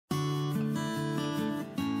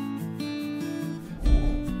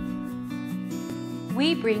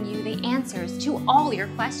we bring you the answers to all your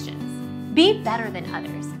questions. Be better than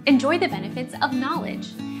others. Enjoy the benefits of knowledge.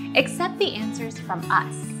 Accept the answers from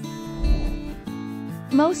us.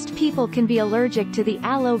 Most people can be allergic to the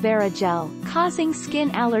aloe vera gel, causing skin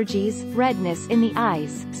allergies, redness in the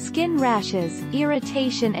eyes, skin rashes,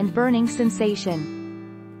 irritation and burning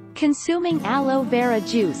sensation. Consuming aloe vera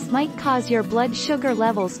juice might cause your blood sugar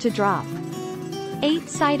levels to drop. 8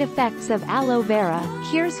 side effects of aloe vera.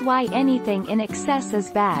 Here's why anything in excess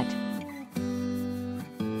is bad.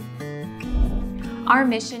 Our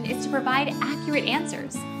mission is to provide accurate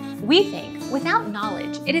answers. We think without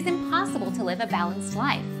knowledge, it is impossible to live a balanced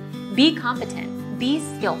life. Be competent, be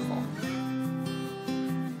skillful.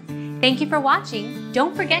 Thank you for watching.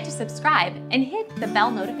 Don't forget to subscribe and hit the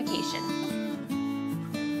bell notification.